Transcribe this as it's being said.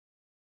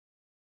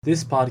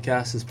This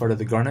podcast is part of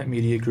the Garnet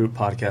Media Group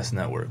podcast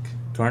network.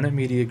 Garnet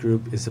Media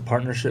Group is a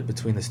partnership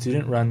between the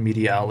student-run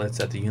media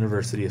outlets at the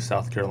University of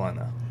South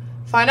Carolina.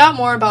 Find out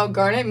more about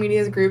Garnet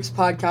Media Group's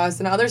podcast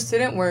and other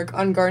student work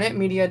on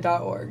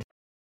garnetmedia.org.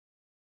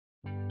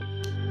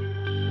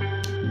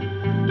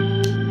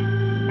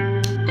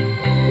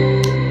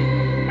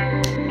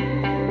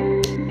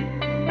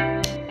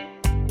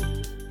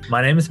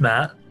 My name is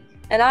Matt.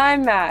 And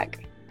I'm Mac.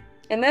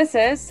 And this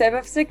is Sip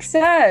of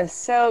Success.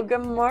 So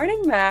good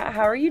morning, Matt.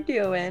 How are you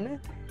doing?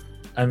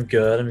 I'm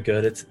good.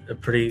 It's a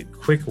pretty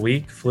quick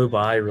week. Flew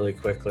by really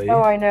quickly.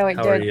 Oh, I know it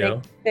How did. Are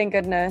you? Thank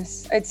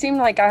goodness. It seemed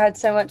like I had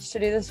so much to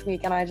do this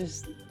week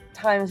and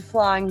time's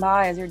flying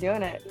by as you're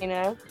doing it, you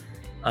know?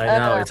 I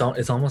know.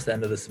 It's almost the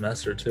end of the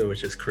semester too,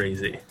 which is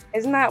crazy.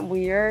 Isn't that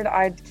weird?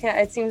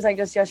 It seems like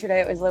just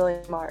yesterday it was literally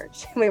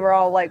March. We were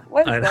all like,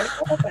 what is going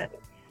to happen?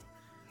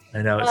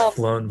 I know, it's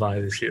flown by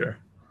this year.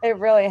 It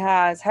really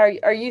has.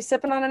 Are you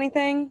sipping on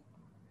anything?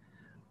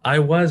 I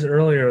was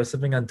earlier. I was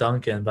sipping on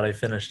Dunkin', but I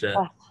finished it.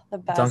 Oh, the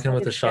best. Dunkin'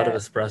 with a shot of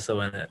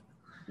espresso in it.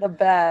 The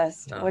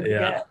best.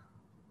 Yeah.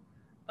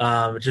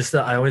 I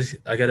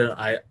get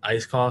an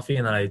iced coffee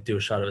and then I do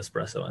a shot of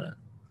espresso in it.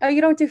 Oh, you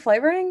don't do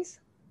flavorings?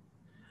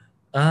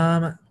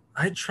 I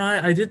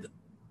did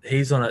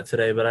hazelnut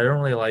today, but I don't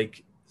really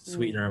like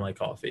sweetener in my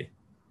coffee.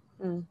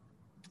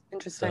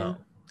 Interesting. So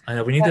I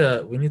know we need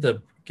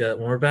to get,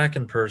 when we're back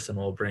in person,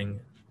 we'll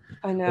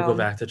go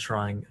back to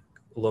trying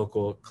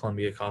local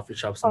Columbia coffee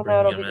shops and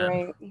bringing them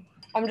in. Great.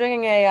 I'm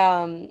drinking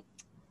a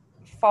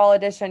fall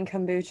edition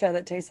kombucha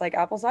that tastes like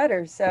apple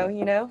cider.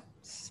 So,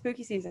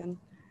 spooky season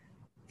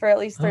for at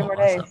least 3 more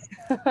days,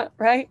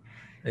 right?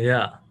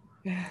 Yeah.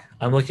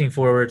 I'm looking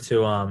forward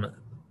to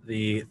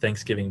the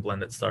Thanksgiving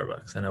blend at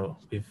Starbucks. I know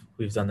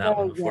we've done that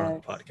one before on the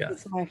podcast.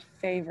 It's my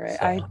favorite.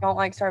 So. I don't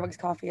like Starbucks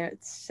coffee.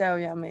 It's so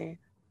yummy.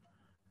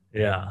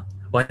 Yeah.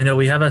 Well, I know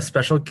we have a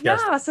special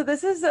guest. Yeah, so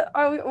this is,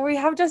 we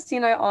have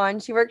Justina on.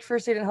 She worked for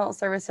Student Health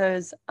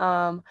Services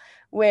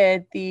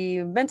with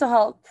the mental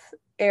health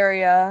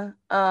area.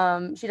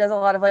 She does a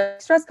lot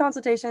of stress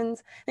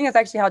consultations. I think that's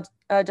actually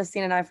how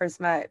Justina and I first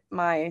met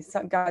my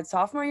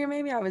sophomore year,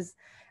 maybe. I was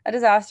a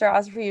disaster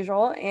as per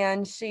usual,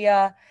 and she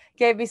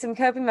gave me some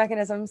coping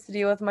mechanisms to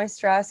deal with my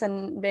stress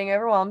and being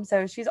overwhelmed.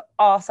 So she's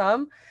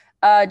awesome.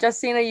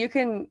 Justina, you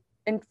can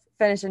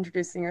finish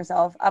introducing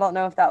yourself. I don't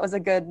know if that was a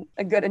good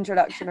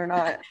introduction or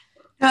not.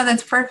 No,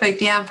 that's perfect.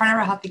 Yeah, I'm part of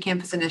our Healthy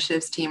Campus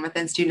Initiatives team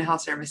within Student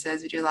Health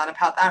Services. We do a lot of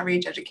health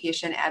outreach,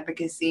 education,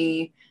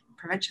 advocacy,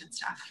 prevention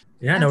stuff.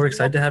 Yeah, no, we're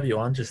excited to have you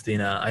on,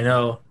 Justina. I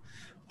know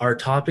our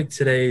topic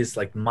today is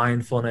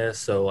mindfulness,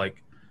 so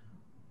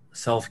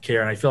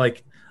self-care. And I feel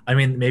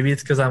maybe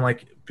it's because I'm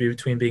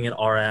between being an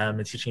RM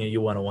and teaching a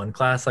U101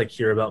 class,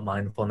 hear about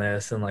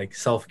mindfulness and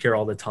self-care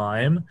all the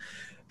time.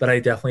 But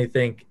I definitely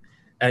think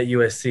at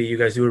USC, you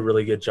guys do a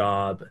really good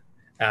job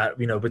at,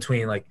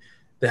 between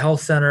the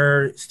health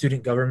center,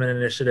 student government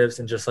initiatives,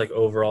 and just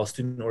overall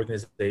student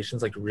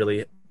organizations,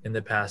 really in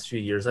the past few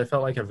years, I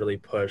felt have really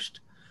pushed,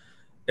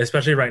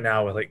 especially right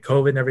now with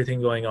COVID and everything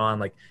going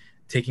on,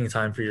 taking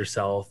time for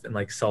yourself and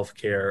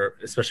self-care,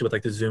 especially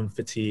with the Zoom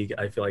fatigue,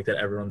 I feel that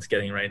everyone's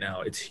getting right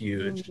now. It's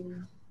huge.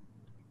 Mm-hmm.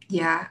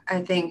 Yeah,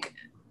 I think,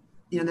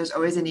 there's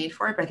always a need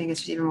for it, but I think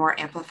it's just even more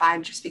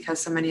amplified just because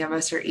so many of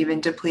us are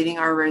even depleting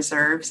our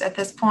reserves at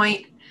this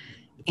point.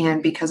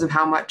 And because of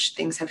how much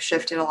things have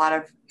shifted, a lot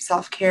of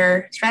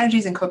self-care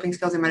strategies and coping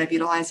skills we might have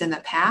utilized in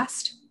the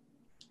past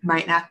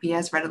might not be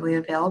as readily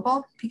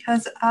available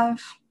because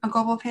of a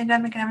global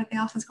pandemic and everything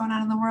else that's going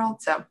on in the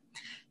world. So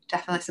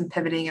definitely some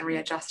pivoting and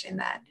readjusting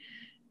that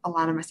a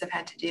lot of us have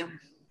had to do.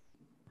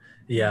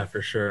 Yeah,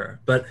 for sure.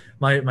 But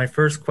my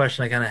first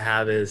question I kind of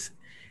have is,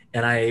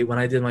 and when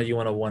I did my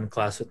U101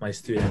 class with my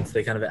students,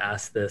 they kind of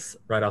asked this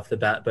right off the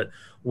bat, but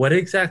what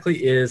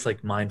exactly is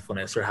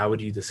mindfulness, or how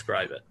would you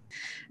describe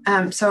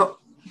it? So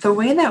the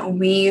way that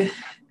we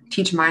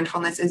teach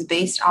mindfulness is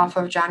based off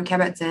of Jon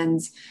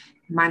Kabat-Zinn's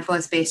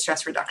mindfulness-based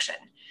stress reduction.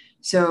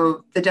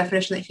 So the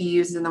definition that he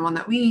uses and the one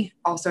that we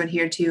also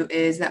adhere to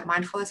is that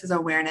mindfulness is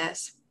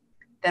awareness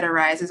that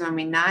arises when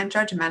we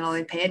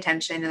non-judgmentally pay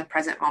attention in the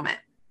present moment.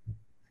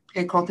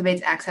 It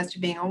cultivates access to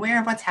being aware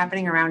of what's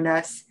happening around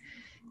us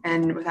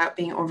and without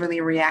being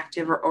overly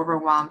reactive or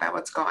overwhelmed by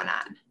what's going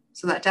on.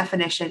 So that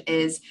definition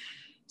is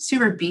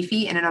super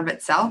beefy in and of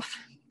itself,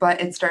 but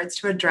it starts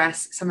to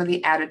address some of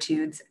the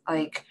attitudes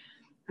like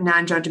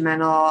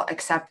non-judgmental,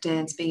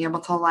 acceptance, being able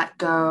to let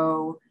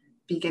go,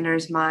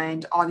 beginner's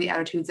mind, all the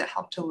attitudes that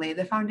help to lay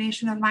the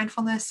foundation of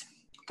mindfulness.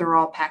 They're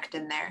all packed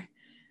in there.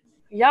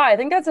 Yeah, I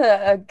think that's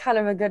a kind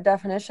of a good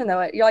definition,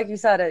 though. Like you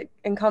said, it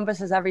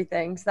encompasses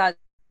everything. So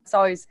it's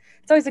always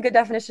a good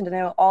definition to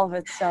know all of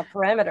its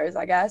parameters,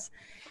 I guess.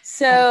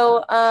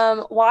 So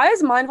why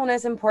is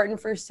mindfulness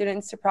important for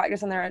students to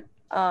practice in their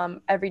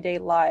everyday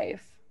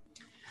life?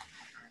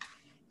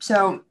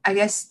 So I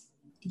guess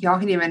y'all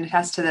can even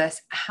attest to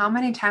this. How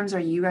many times are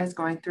you guys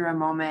going through a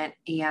moment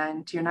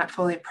and you're not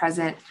fully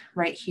present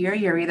right here?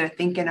 You're either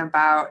thinking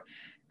about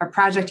a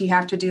project you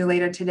have to do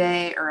later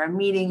today, or a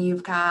meeting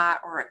you've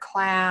got, or a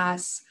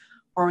class,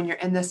 or when you're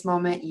in this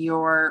moment,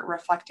 you're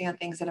reflecting on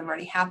things that have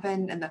already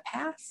happened in the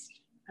past.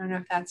 I don't know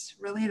if that's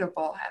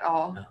relatable at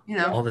all,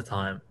 Yeah. All the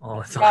time. Yeah,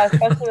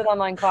 especially with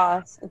online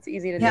class, it's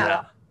easy to do Yeah.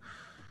 that.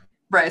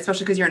 Right,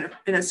 especially because you're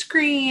in a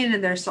screen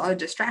and there's a lot of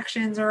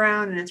distractions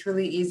around, and it's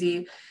really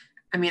easy.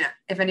 I mean,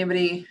 if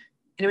anybody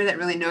that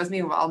really knows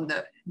me well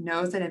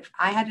knows that if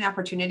I had an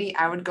opportunity,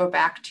 I would go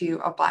back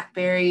to a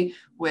BlackBerry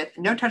with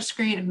no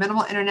touchscreen,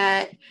 minimal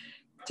internet,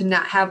 to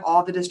not have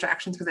all the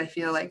distractions, because I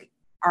feel like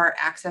our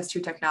access to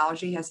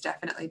technology has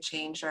definitely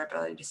changed our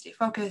ability to stay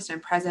focused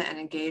and present and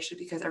engaged,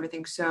 because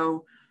everything's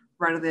so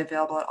readily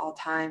available at all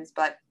times.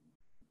 But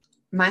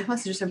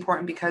mindfulness is just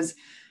important because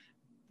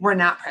we're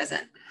not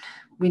present.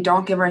 We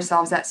don't give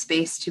ourselves that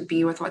space to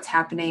be with what's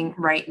happening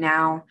right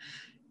now.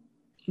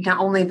 Not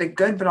only the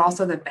good, but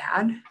also the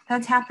bad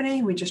that's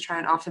happening. We just try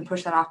and often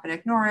push that off and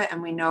ignore it.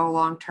 And we know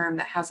long-term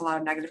that has a lot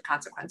of negative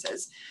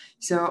consequences.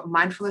 So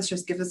mindfulness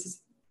just gives us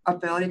this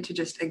ability to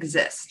just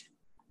exist.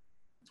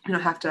 We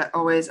don't have to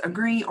always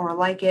agree or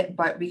like it,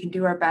 but we can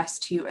do our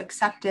best to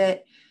accept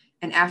it.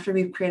 And after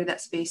we've created that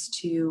space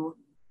to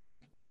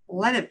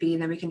let it be,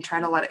 then we can try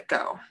to let it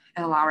go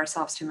and allow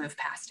ourselves to move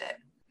past it.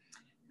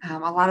 A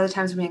lot of the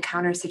times when we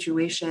encounter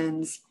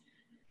situations,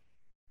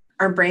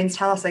 our brains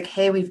tell us like,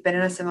 hey, we've been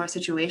in a similar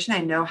situation.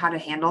 I know how to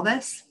handle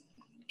this.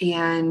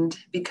 And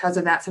because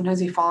of that, sometimes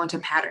we fall into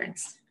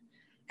patterns,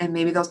 and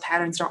maybe those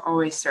patterns don't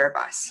always serve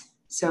us.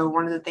 So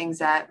one of the things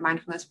that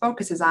mindfulness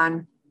focuses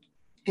on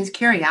is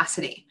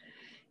curiosity,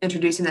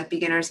 introducing that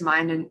beginner's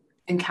mind and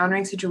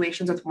encountering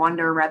situations with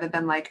wonder rather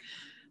than like,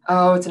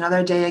 oh, it's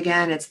another day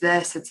again, it's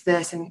this.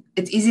 And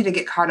it's easy to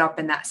get caught up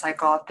in that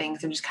cycle of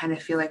things and just kind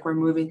of feel like we're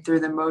moving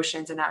through the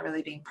motions and not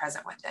really being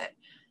present with it.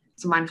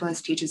 So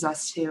mindfulness teaches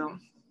us to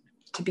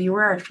be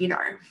where our feet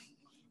are.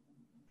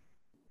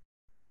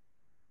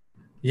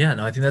 Yeah,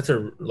 no, I think that's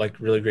a like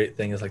really great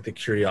thing, is like the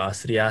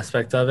curiosity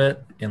aspect of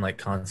it, and like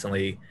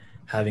constantly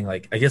having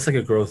like, I guess, like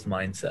a growth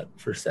mindset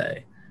per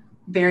se.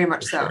 Very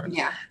much For so. sure.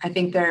 Yeah. I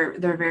think they're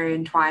very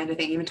entwined. I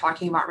think even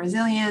talking about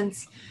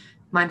resilience,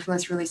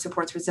 mindfulness really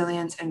supports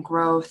resilience and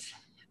growth,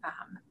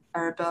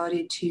 our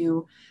ability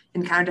to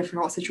encounter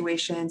difficult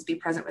situations, be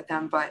present with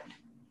them, but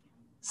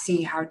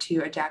see how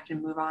to adapt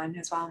and move on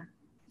as well.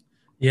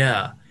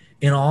 Yeah.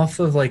 And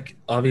also like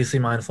obviously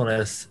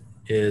mindfulness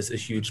is a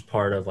huge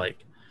part of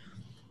like,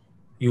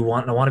 I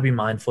want to be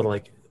mindful to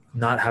like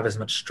not have as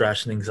much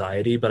stress and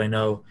anxiety, but I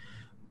know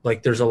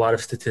like there's a lot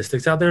of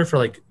statistics out there for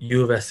like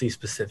U of SC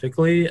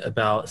specifically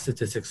about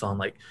statistics on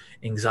like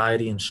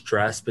anxiety and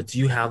stress. But do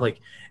you have like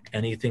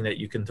anything that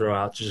you can throw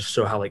out to just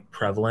show how like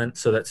prevalent,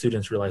 so that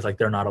students realize like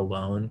they're not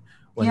alone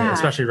when they,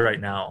 especially right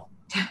now?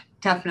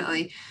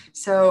 Definitely.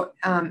 So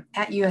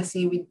at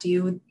USC,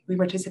 we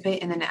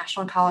participate in the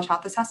National College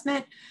Health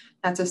Assessment.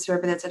 That's a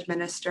survey that's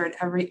administered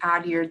every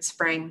odd-year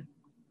spring.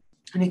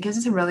 And it gives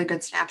us a really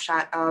good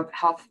snapshot of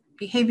health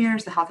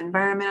behaviors, the health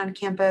environment on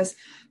campus,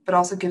 but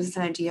also gives us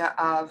an idea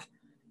of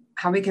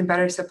how we can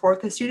better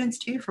support the students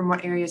too, from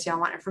what areas y'all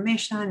want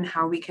information on and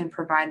how we can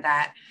provide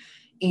that.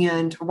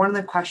 And one of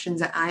the questions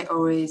that I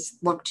always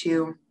look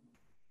to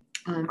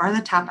are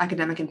the top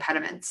academic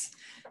impediments.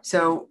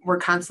 So we're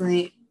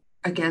constantly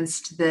working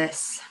against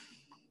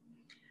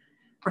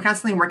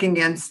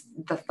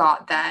the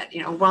thought that,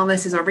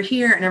 wellness is over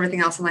here and everything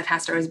else in life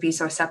has to always be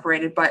so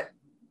separated, but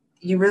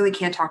you really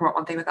can't talk about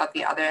one thing without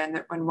the other.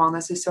 And when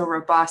wellness is so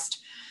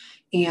robust,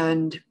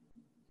 and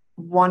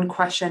one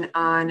question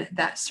on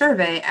that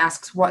survey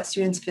asks what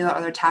students feel are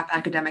their top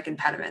academic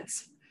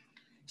impediments.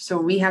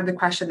 So we have the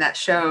question that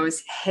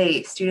shows,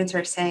 hey, students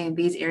are saying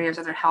these areas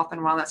of their health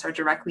and wellness are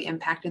directly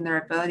impacting their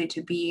ability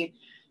to be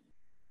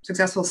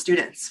successful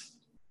students.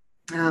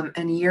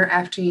 And year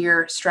after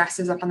year, stress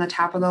is up on the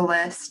top of the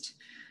list.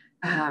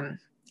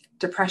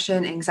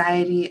 Depression,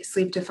 anxiety,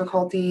 sleep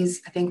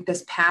difficulties. I think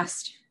this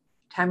past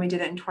time we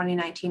did it in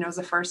 2019, it was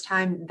the first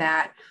time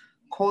that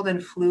cold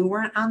and flu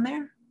weren't on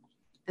there,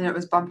 and it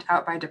was bumped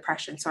out by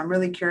depression. So I'm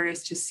really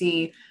curious to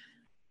see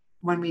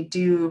when we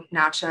do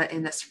NACHA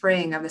in the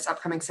spring of this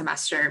upcoming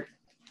semester,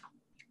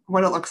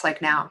 what it looks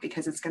like now,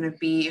 because it's going to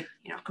be,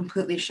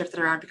 completely shifted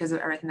around because of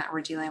everything that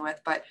we're dealing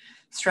with. But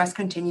stress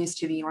continues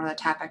to be one of the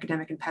top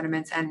academic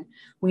impediments. And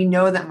we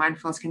know that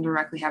mindfulness can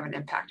directly have an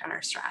impact on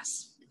our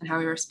stress and how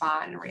we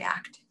respond and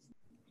react.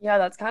 Yeah,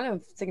 that's kind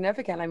of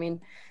significant. I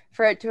mean,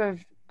 for it to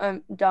have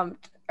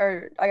jumped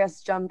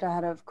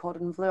ahead of cold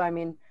and flu, I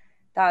mean,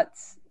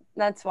 that's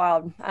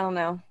wild. I don't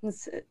know.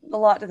 It's a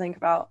lot to think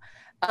about.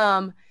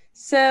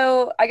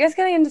 So I guess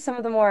getting into some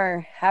of the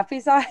more happy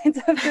sides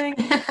of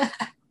things,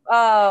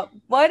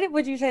 what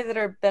would you say that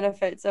are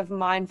benefits of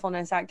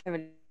mindfulness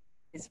activities,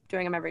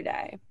 doing them every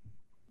day?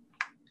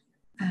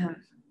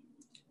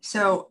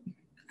 So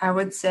I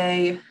would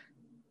say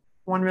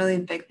one really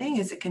big thing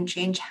is it can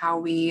change how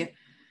we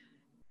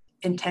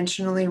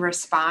intentionally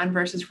respond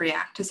versus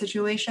react to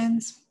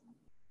situations.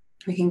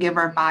 We can give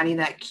our body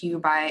that cue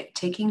by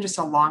taking just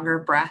a longer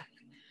breath,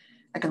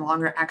 like a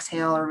longer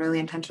exhale, or really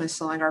intentionally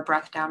slowing our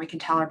breath down. We can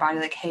tell our body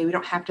like, hey, we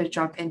don't have to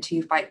jump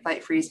into fight,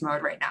 flight, freeze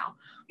mode right now.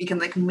 We can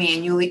like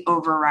manually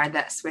override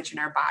that switch in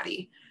our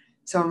body.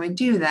 So when we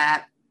do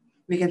that,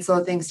 we can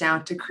slow things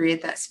down to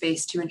create that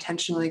space to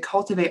intentionally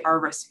cultivate our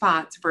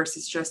response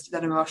versus just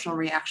that emotional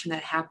reaction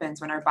that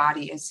happens when our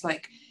body is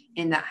like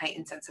in that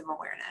heightened sense of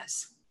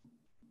awareness.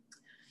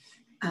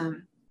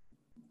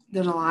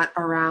 There's a lot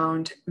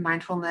around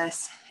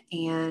mindfulness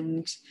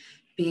and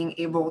being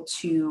able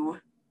to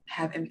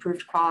have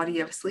improved quality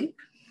of sleep.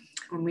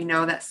 When we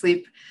know that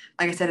sleep,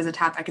 like I said, is a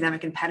top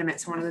academic impediment.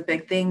 So one of the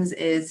big things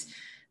is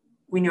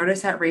we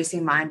notice that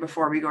racing mind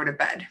before we go to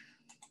bed.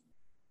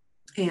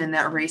 And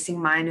that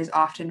racing mind is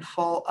often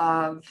full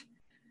of,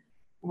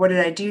 what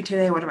did I do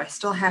today? What do I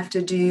still have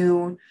to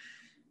do?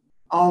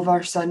 All of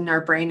our sudden,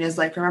 our brain is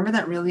like, remember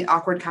that really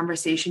awkward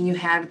conversation you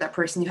had with that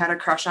person you had a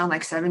crush on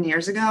like 7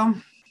 years ago?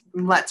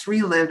 Let's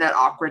relive that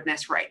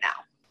awkwardness right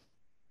now.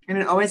 And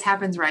it always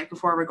happens right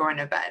before we're going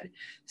to bed.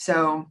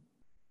 So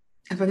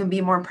if we can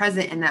be more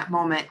present in that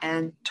moment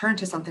and turn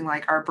to something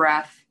like our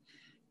breath,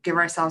 give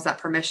ourselves that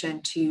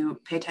permission to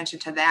pay attention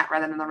to that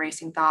rather than the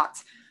racing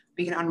thoughts,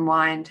 we can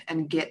unwind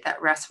and get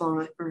that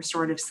restful,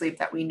 restorative sleep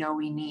that we know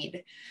we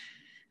need.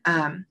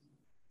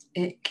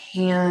 It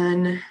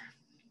can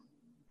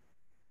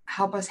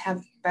help us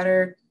have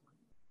better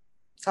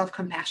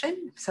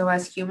self-compassion. So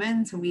as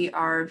humans, we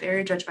are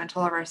very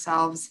judgmental of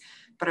ourselves,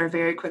 but are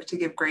very quick to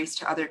give grace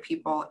to other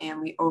people.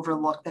 And we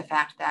overlook the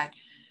fact that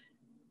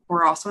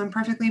we're also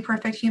imperfectly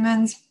perfect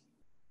humans.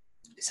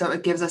 So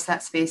it gives us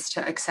that space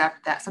to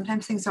accept that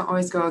sometimes things don't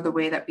always go the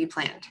way that we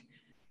planned,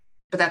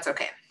 but that's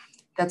okay.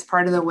 That's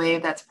part of the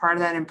wave. That's part of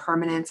that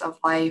impermanence of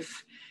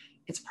life.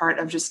 It's part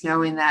of just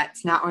knowing that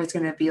it's not always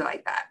going to be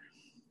like that.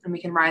 And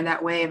we can ride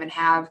that wave and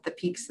have the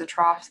peaks, the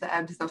troughs, the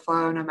ebbs, the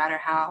flow, no matter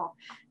how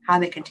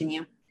they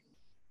continue.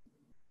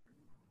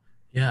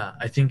 Yeah,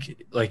 I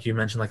think like you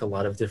mentioned, like a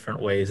lot of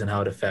different ways and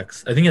how it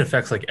affects, I think it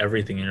affects like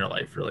everything in your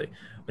life really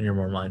when you're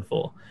more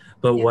mindful.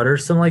 But what are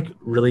some like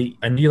really,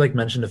 I know you like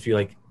mentioned a few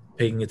like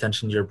paying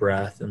attention to your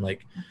breath and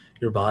like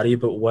your body,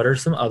 but what are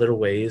some other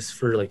ways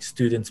for like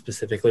students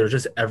specifically or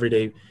just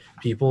everyday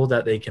people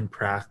that they can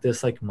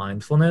practice like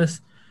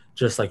mindfulness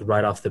just like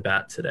right off the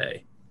bat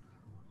today?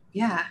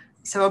 Yeah.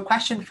 So a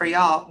question for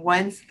y'all,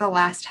 when's the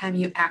last time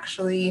you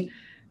actually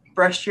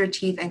brushed your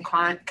teeth and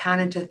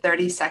counted to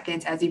 30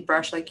 seconds as you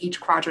brush like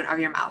each quadrant of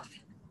your mouth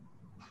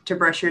to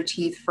brush your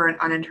teeth for an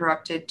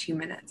uninterrupted 2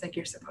 minutes like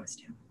you're supposed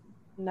to?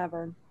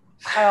 Never.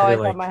 I always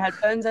like, have my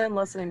headphones in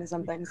listening to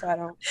something, so I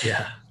don't.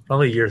 Yeah,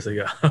 probably years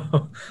ago.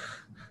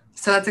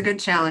 So that's a good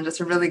challenge. That's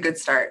a really good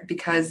start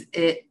because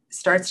it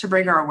starts to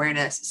bring our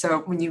awareness. So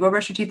when you go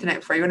brush your teeth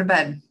tonight before you go to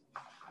bed,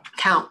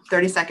 count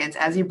 30 seconds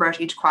as you brush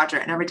each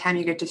quadrant. And every time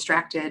you get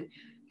distracted,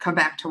 come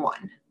back to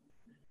 1.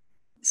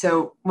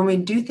 So when we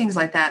do things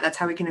like that, that's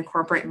how we can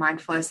incorporate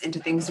mindfulness into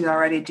things we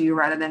already do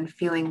rather than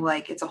feeling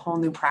like it's a whole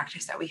new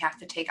practice that we have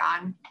to take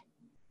on.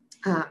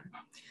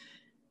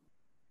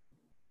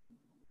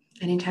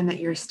 Anytime that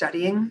you're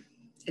studying,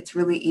 it's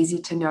really easy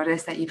to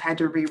notice that you've had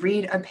to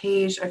reread a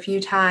page a few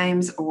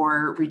times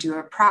or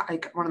redo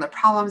like one of the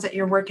problems that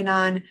you're working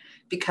on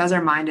because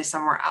our mind is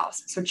somewhere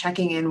else. So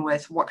checking in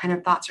with what kind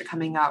of thoughts are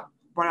coming up,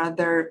 what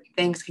other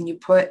things can you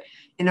put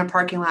in a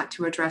parking lot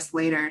to address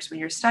later. So when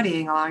you're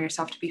studying, allowing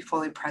yourself to be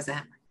fully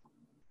present.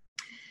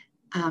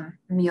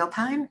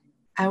 Mealtime,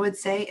 I would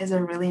say, is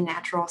a really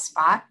natural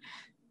spot.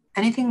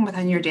 Anything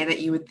within your day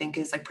that you would think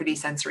is like pretty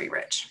sensory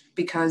rich,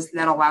 because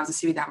that allows us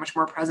to be that much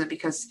more present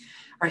because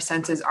our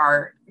senses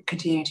are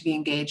continuing to be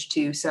engaged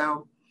too.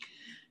 So,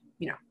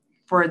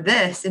 for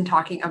this and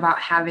talking about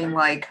having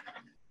like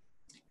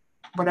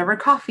whatever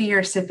coffee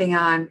you're sipping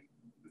on,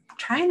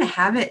 trying to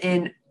have it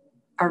in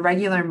a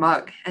regular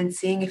mug and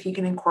seeing if you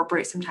can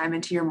incorporate some time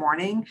into your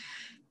morning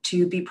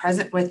to be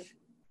present with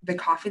the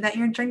coffee that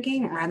you're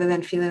drinking rather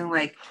than feeling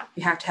like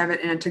you have to have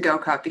it in a to-go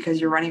cup because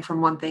you're running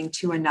from one thing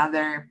to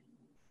another,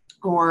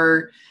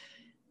 or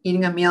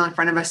eating a meal in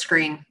front of a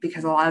screen,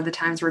 because a lot of the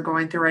times we're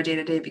going through our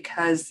day-to-day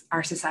because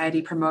our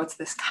society promotes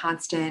this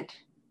constant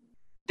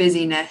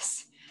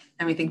busyness.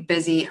 And we think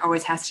busy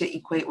always has to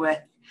equate with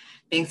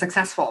being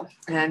successful,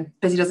 and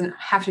busy doesn't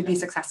have to be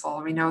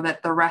successful. We know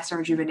that the rest and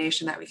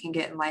rejuvenation that we can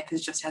get in life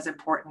is just as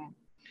important.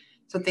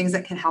 So things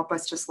that can help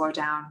us to slow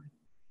down.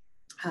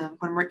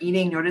 When we're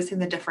eating, noticing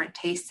the different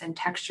tastes and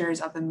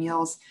textures of the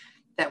meals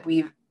that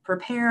we've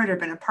prepared or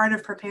been a part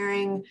of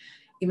preparing,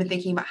 even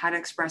thinking about how to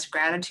express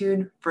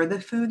gratitude for the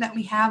food that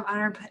we have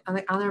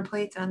on our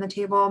plates and on the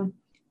table,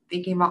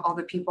 thinking about all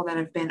the people that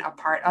have been a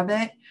part of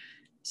it.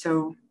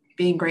 So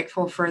being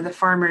grateful for the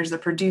farmers, the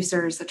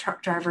producers, the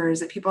truck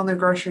drivers, the people in the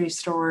grocery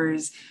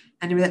stores,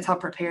 anybody that's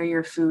helped prepare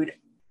your food,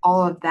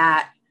 all of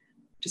that,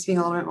 just being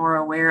a little bit more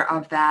aware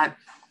of that.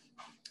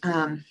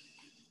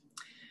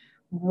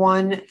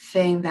 One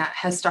thing that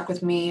has stuck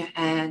with me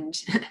and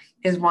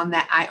is one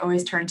that I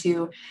always turn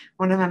to,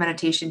 one of my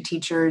meditation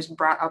teachers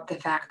brought up the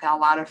fact that a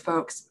lot of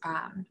folks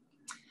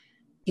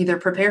either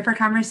prepare for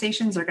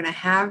conversations they're going to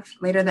have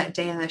later that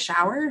day in the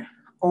shower,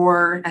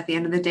 or at the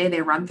end of the day,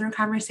 they run through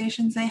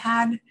conversations they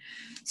had.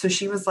 So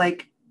she was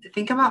like,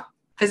 think about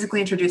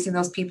physically introducing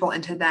those people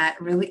into that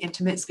really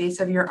intimate space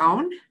of your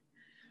own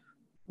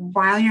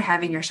while you're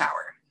having your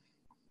shower.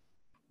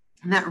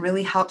 And that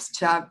really helps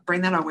to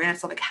bring that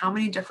awareness of like, how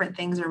many different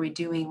things are we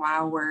doing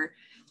while we're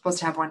supposed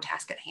to have one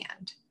task at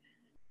hand?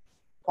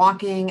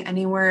 Walking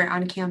anywhere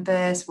on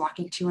campus,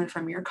 walking to and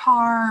from your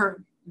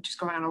car, just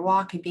going on a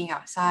walk and being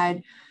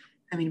outside.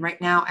 I mean,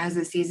 right now, as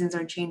the seasons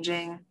are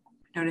changing,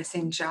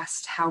 noticing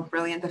just how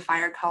brilliant the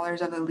fire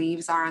colors of the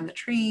leaves are on the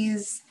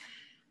trees.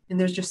 And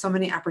there's just so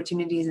many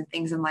opportunities and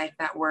things in life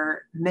that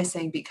we're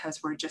missing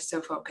because we're just so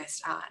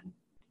focused on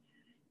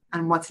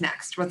what's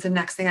next. What's the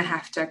next thing I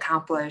have to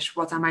accomplish?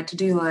 What's on my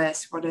to-do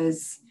list? What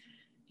is,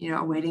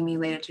 awaiting me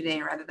later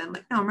today, rather than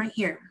like, no, I'm right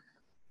here.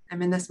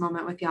 I'm in this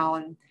moment with y'all,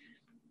 and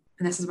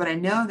this is what I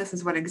know. This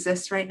is what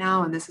exists right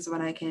now. And this is what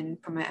I can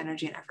put my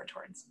energy and effort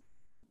towards.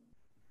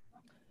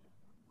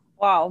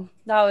 Wow,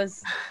 that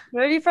was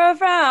pretty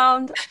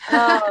profound.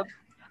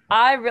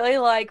 I really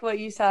like what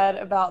you said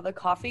about the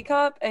coffee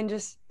cup and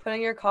just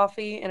putting your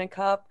coffee in a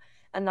cup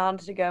and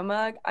not a to-go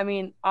mug. I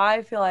mean,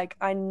 I feel like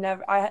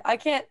I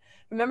can't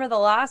remember the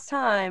last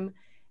time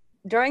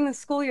during the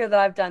school year that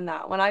I've done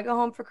that. When I go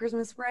home for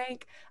Christmas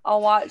break,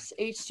 I'll watch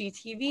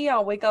HGTV,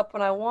 I'll wake up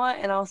when I want,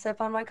 and I'll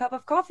sip on my cup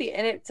of coffee,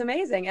 and it's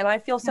amazing, and I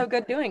feel so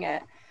good doing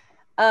it.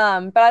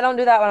 But I don't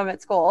do that when I'm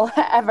at school,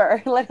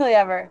 ever, literally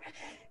ever.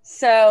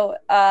 So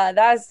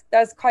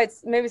that's quite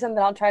maybe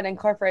something I'll try to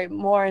incorporate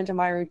more into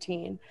my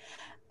routine.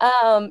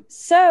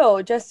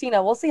 So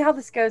Justina, we'll see how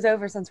this goes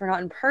over since we're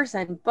not in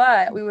person,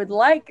 but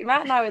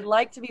Matt and I would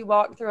like to be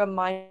walked through a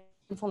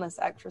mindfulness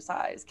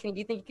exercise. Do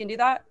you think you can do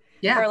that?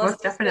 Yeah,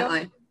 most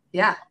definitely.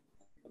 Yeah.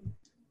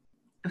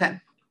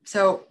 Okay.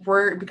 So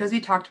because we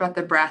talked about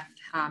the breath,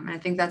 and I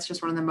think that's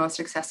just one of the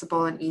most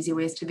accessible and easy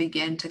ways to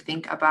begin to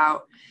think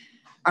about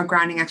a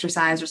grounding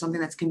exercise, or something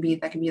that can be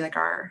like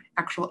our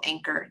actual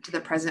anchor to the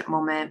present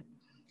moment.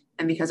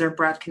 And because our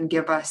breath can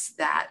give us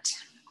that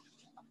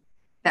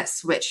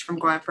switch from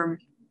going from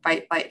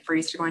fight, flight,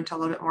 freeze to going to a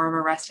little bit more of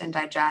a rest and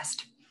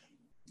digest.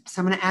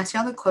 So I'm going to ask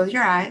y'all to close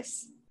your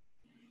eyes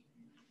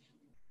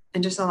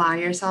and just allow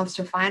yourselves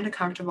to find a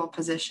comfortable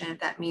position.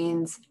 That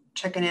means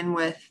checking in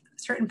with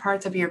certain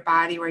parts of your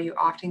body where you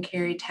often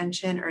carry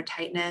tension or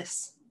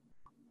tightness.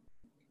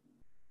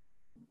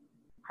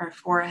 Our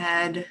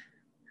forehead,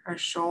 our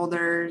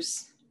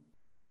shoulders.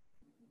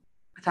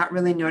 Without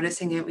really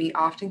noticing it, we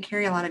often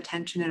carry a lot of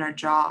tension in our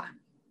jaw.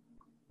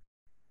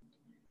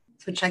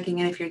 So checking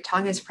in, if your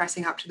tongue is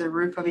pressing up to the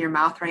roof of your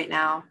mouth right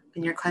now,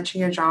 then you're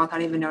clenching your jaw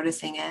without even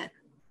noticing it.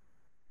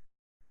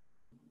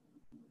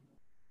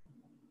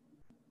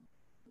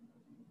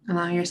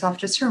 Allowing yourself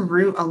just to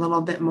root a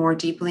little bit more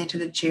deeply into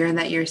the chair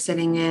that you're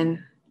sitting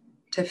in,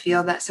 to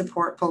feel that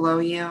support below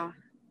you.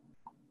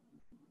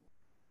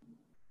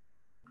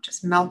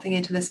 Just melting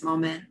into this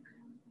moment.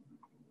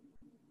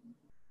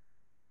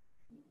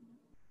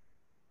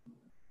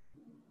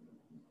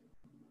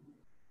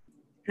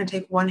 You're going to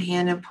take one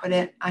hand and put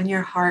it on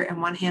your heart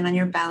and one hand on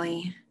your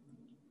belly.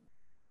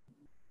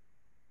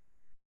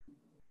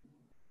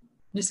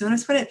 Just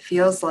notice what it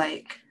feels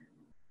like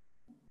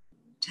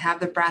to have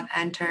the breath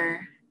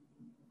enter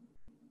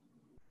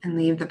and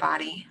leave the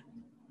body.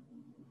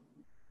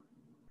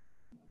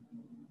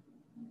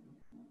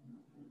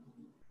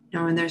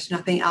 Knowing there's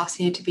nothing else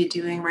you need to be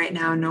doing right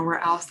now, nowhere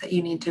else that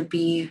you need to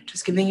be,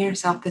 just giving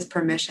yourself this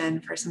permission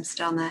for some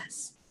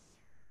stillness.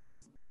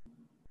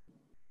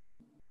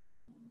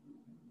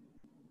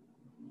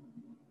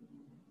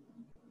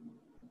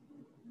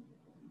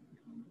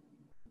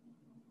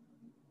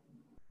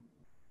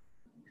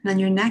 And on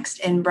your next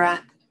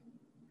in-breath,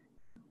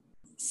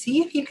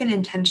 see if you can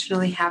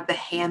intentionally have the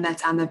hand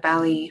that's on the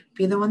belly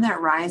be the one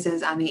that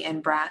rises on the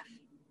in-breath.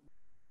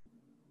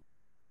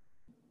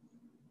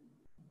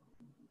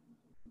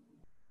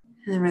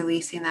 And then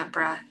releasing that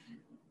breath.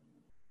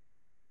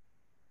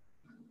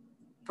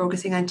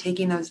 Focusing on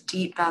taking those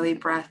deep belly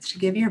breaths to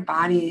give your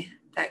body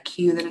that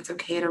cue that it's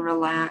okay to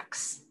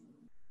relax.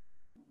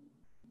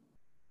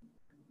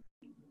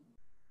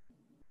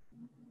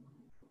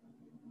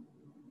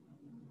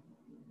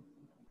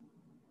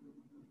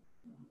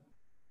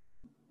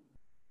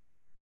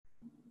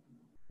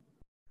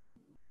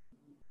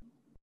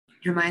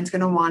 Your mind's going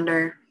to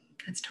wander.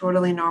 It's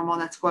totally normal.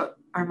 That's what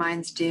our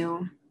minds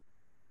do.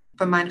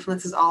 But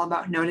mindfulness is all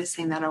about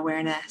noticing that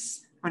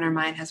awareness when our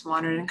mind has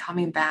wandered and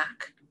coming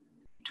back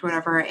to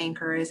whatever our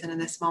anchor is. And in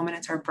this moment,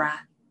 it's our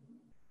breath.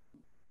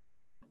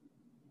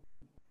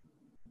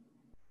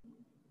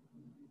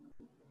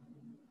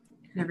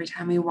 And every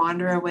time we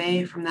wander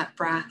away from that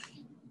breath,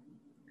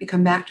 we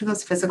come back to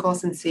those physical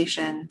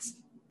sensations.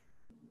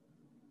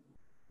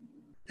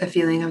 The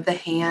feeling of the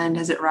hand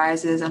as it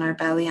rises on our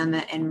belly on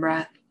the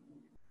in-breath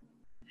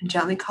and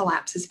gently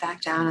collapses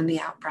back down on the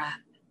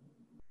out-breath.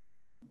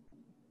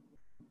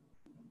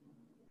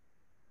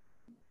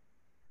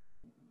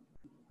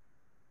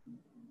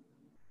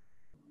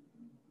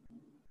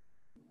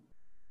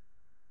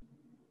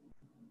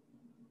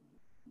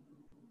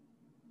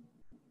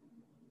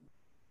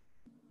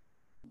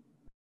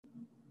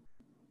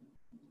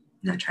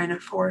 Not trying to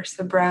force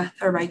the breath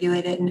or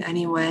regulate it in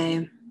any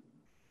way.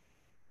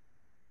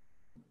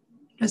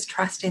 Just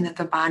trusting that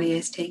the body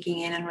is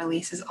taking in and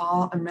releasing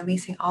all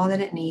that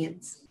it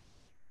needs.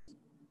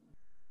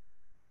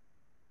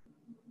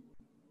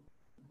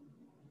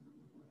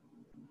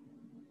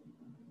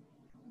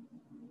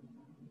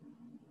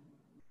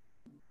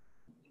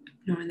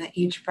 Knowing that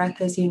each breath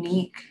is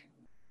unique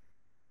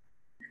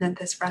and that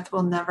this breath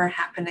will never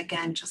happen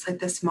again, just like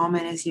this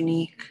moment is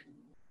unique.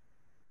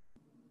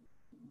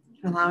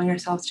 And allowing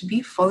yourselves to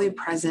be fully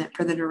present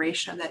for the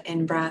duration of that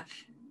in-breath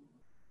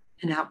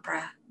and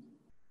out-breath.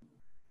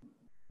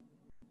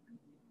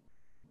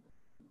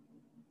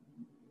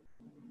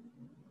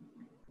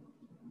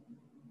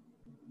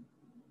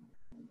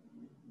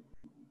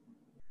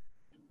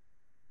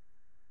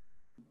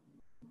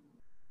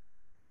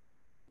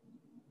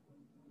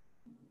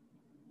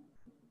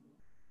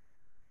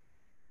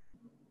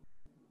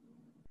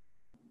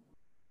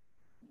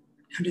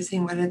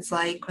 Noticing what it's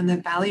like when the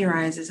belly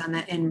rises on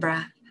that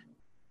in-breath.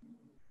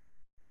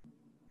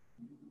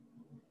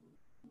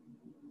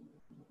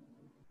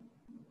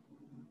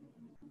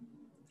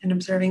 And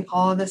observing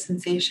all of the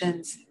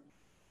sensations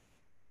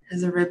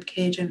as the rib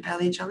cage and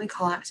belly gently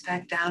collapse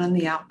back down on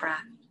the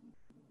out-breath.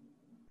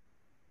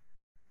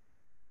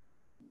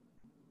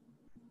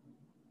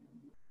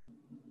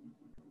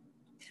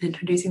 And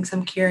introducing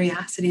some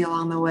curiosity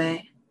along the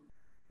way.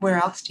 Where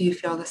else do you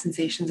feel the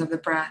sensations of the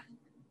breath?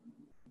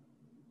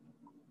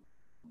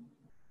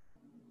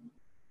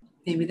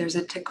 Maybe there's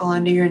a tickle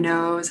under your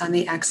nose on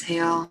the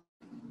exhale.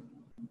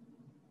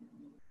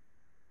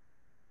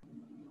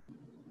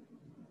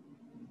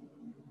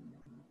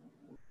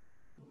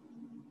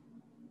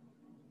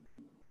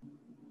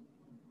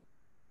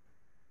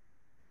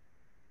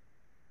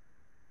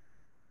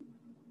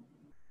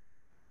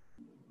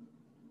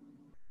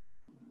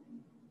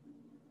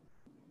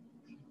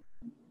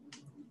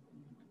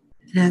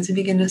 And as we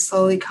begin to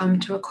slowly come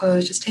to a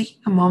close, just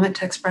taking a moment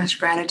to express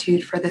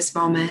gratitude for this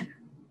moment,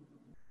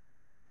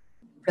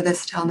 for the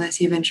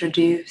stillness you've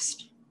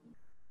introduced,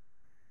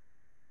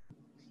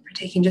 for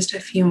taking just a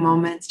few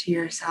moments to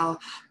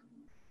yourself.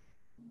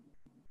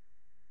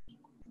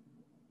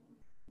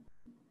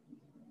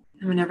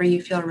 And whenever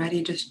you feel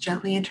ready, just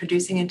gently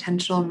introducing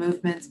intentional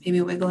movements,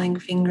 maybe wiggling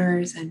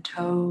fingers and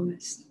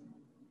toes.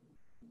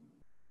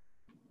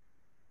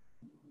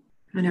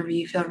 Whenever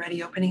you feel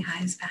ready, opening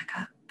eyes back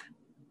up.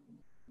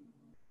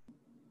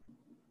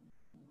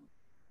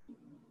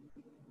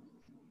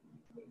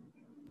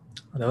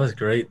 That was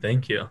great.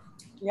 Thank you.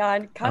 Yeah, I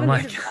kind I'm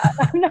of needed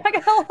that. I'm not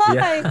gonna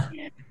lie.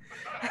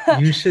 Yeah.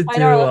 You should I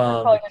know our listeners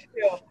do probably did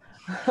too.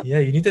 yeah,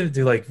 you need to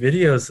do like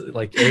videos,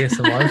 like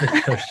ASMR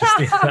videos.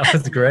 Justina, that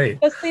was great.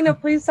 Justina,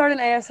 please start an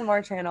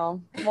ASMR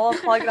channel. We'll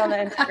plug it on the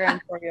Instagram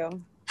for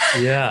you.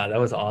 Yeah, that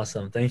was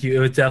awesome. Thank you. It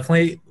was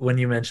definitely, when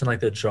you mentioned like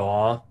the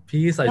jaw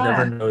piece, I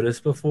never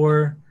noticed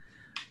before,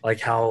 like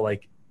how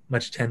like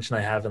much tension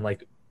I have in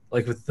like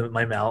with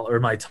my mouth or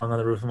my tongue on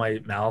the roof of my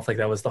mouth. Like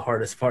that was the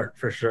hardest part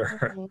for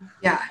sure. Mhm.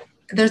 Yeah.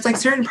 There's like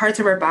certain parts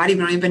of our body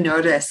we don't even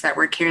notice that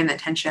we're carrying that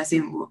tension as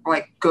we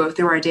like go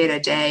through our day to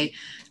day.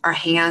 Our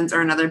hands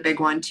are another big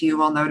one too.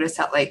 We'll notice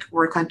that like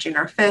we're clenching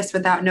our fists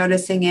without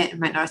noticing it. You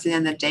might notice at the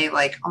end of the day,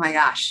 like, oh my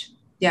gosh,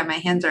 yeah, my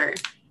hands are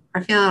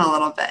feeling a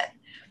little bit.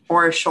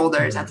 Or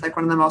shoulders. That's like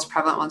one of the most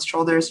prevalent ones.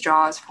 Shoulders,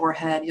 jaws,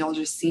 forehead. You'll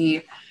just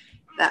see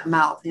that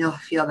melt. You'll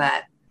feel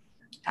that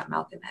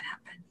melting that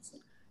happens.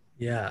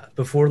 Yeah.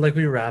 Before like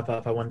we wrap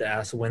up, I wanted to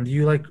ask, when do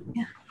you like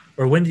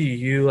or when do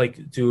you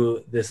like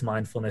do this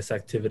mindfulness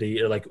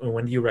activity, or like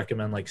when do you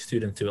recommend like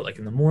students do it, like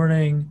in the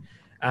morning,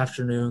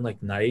 afternoon,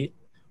 like night,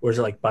 or is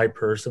it like by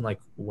person, like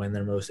when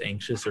they're most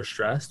anxious or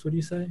stressed, would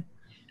you say?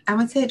 I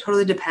would say it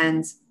totally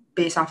depends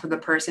based off of the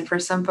person. For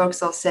some folks,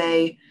 they'll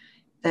say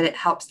that it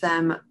helps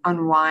them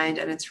unwind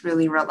and it's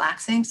really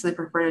relaxing, so they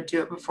prefer to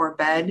do it before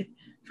bed.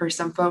 For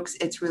some folks,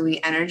 it's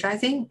really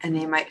energizing and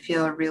they might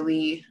feel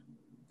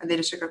they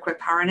just took a quick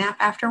power nap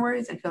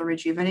afterwards and feel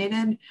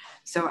rejuvenated.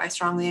 So I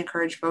strongly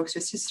encourage folks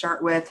just to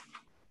start with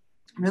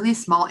really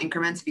small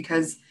increments,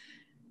 because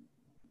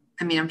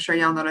I mean, I'm sure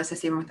y'all notice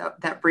this even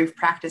without that brief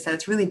practice, that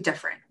it's really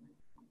different.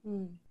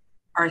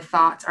 Our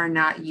thoughts are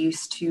not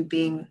used to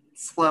being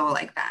slow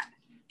like that,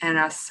 and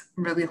us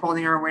really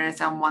holding our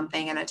awareness on one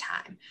thing at a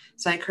time.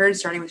 So I encourage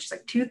starting with just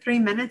like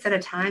 2-3 minutes at a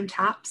time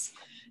tops.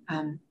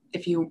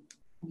 If you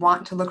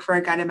want to look for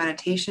a guided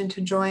meditation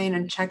to join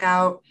and check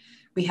out,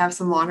 we have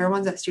some longer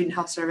ones at Student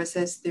Health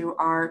Services through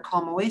our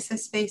Calm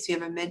Oasis space. We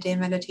have a midday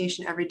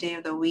meditation every day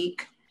of the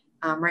week.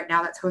 Right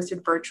now that's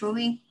hosted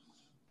virtually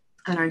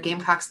on our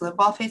Gamecocks Live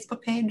Well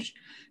Facebook page.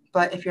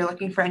 But if you're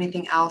looking for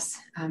anything else,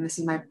 this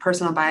is my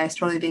personal bias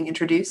totally being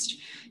introduced.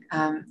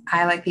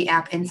 I like the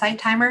app Insight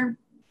Timer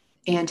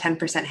and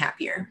 10%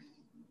 Happier.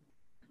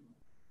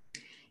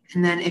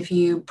 And then if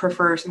you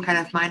prefer some kind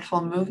of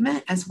mindful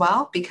movement as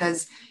well,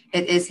 because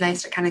it is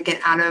nice to kind of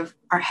get out of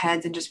our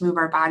heads and just move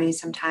our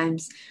bodies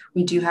sometimes,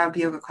 we do have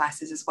yoga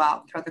classes as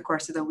well throughout the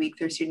course of the week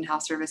through Student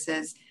Health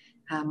Services.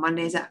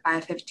 Mondays at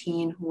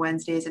 5:15,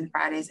 Wednesdays and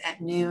Fridays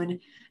at noon.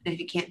 And if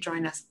you can't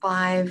join us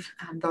live,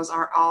 those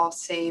are all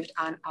saved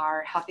on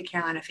our Healthy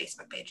Carolina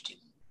Facebook page too.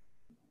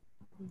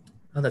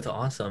 Oh, that's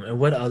awesome. And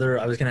what other,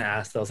 I was going to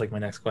ask, that was like my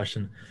next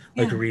question,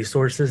 like Yeah.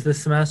 resources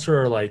this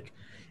semester, or like,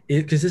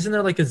 because isn't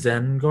there like a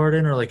Zen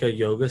garden or like a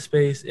yoga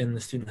space in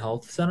the Student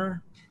Health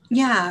Center?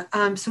 Yeah,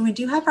 so we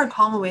do have our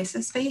Calm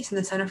Oasis space in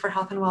the Center for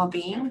Health and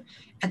Wellbeing.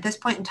 At this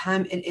point in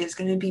time, it is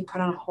going to be put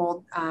on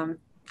hold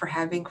for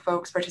having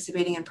folks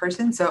participating in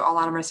person. So a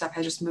lot of our stuff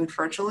has just moved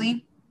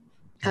virtually.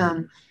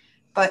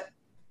 But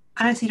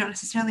honestly, you don't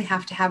necessarily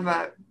have to have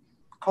a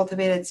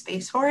cultivated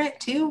space for it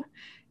too,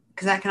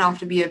 because that can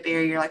often be a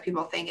barrier. Like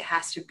people think it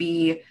has to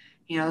be,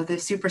 the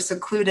super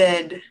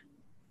secluded,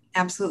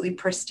 absolutely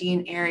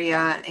pristine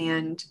area,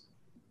 and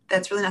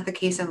that's really not the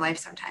case in life.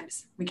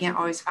 Sometimes we can't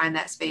always find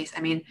that space.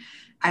 I mean,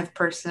 I've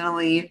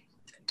personally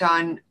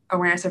done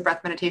awareness of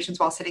breath meditations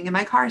while sitting in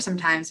my car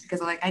sometimes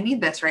because I'm like, I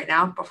need this right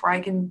now before I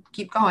can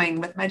keep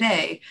going with my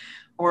day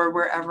or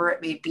wherever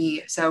it may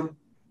be. So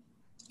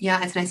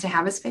yeah, it's nice to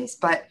have a space,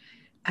 but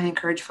I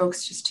encourage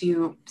folks just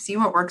to see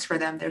what works for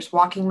them. There's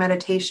walking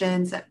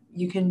meditations that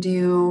you can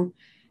do.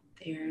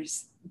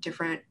 There's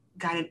different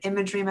guided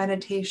imagery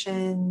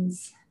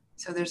meditations.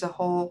 So there's a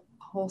whole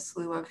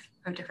slew of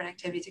different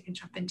activities you can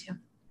jump into.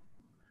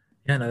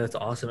 Yeah, no, that's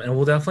awesome. And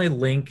we'll definitely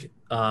link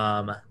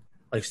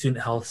like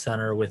Student Health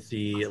Center with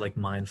the like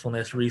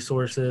mindfulness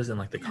resources and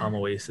like the Calm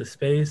Oasis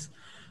space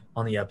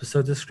on the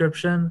episode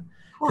description,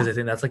 because I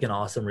think that's like an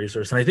awesome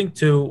resource. And I think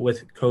too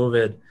with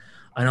COVID,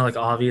 I know like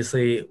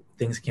obviously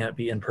things can't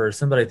be in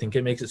person, but I think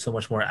it makes it so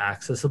much more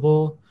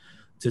accessible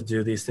to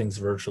do these things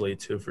virtually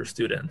too for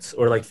students,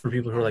 or like for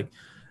people who are like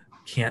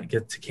can't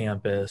get to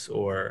campus,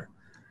 or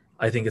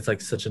I think it's like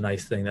such a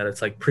nice thing that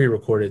it's like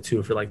pre-recorded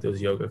too for like those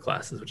yoga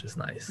classes, which is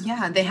nice.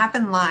 Yeah, they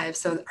happen live.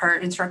 So our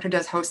instructor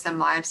does host them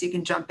live. So you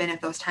can jump in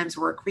if those times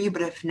work for you,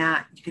 but if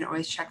not, you can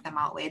always check them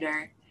out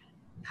later.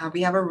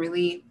 We have a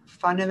really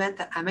fun event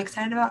that I'm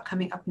excited about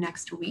coming up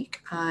next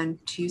week on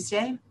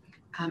Tuesday.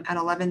 At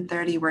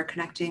 11:30, we're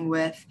connecting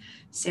with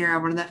Sarah,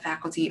 one of the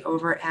faculty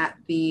over at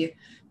the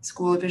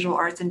School of Visual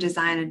Arts and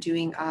Design, and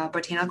doing a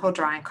botanical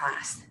drawing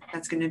class.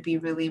 That's going to be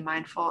really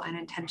mindful and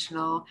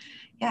intentional.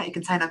 Yeah, you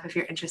can sign up if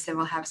you're interested.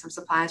 We'll have some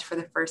supplies for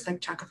the first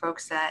chunk of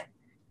folks that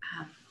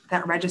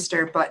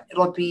register, but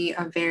it'll be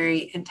a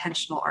very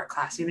intentional art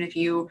class. Even if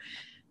you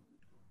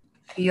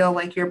feel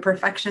like your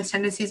perfectionist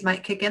tendencies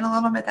might kick in a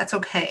little bit, that's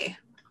okay.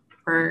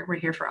 We're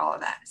here for all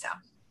of that. So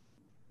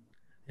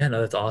yeah,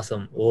 no, that's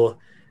awesome. Well,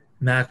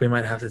 Mac, we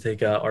might have to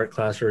take a art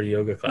class or a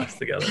yoga class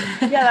together.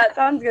 Yeah, that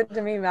sounds good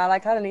to me, Matt. I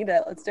kind of need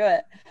it. Let's do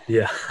it.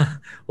 Yeah.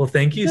 Well,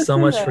 thank you so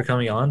much for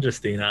coming on,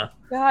 Justina.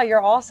 Yeah,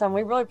 you're awesome.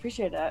 We really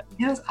appreciate it.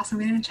 Yeah, it was awesome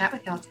getting to chat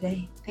with y'all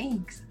today.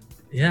 Thanks.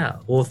 Yeah.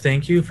 Well,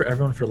 thank you for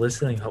everyone for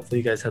listening. Hopefully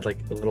you guys had like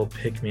a little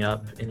pick me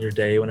up in your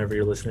day whenever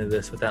you're listening to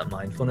this with that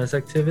mindfulness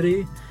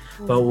activity.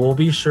 But we'll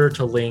be sure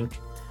to link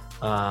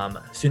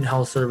Student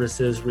Health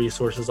Services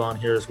resources on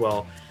here, as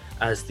well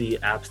as the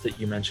apps that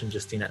you mentioned,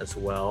 Justina, as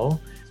well.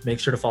 Make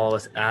sure to follow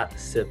us at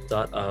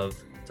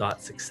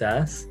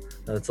sip.of.success.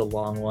 That's a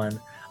long one.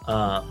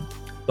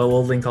 But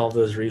we'll link all of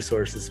those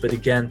resources. But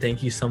again,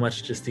 thank you so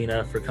much,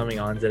 Justina, for coming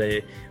on today.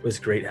 It was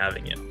great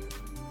having you.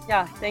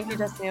 Yeah, thank you,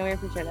 Justina. We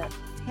appreciate it.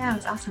 Yeah, it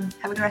was awesome.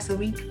 Have a good rest of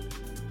the week.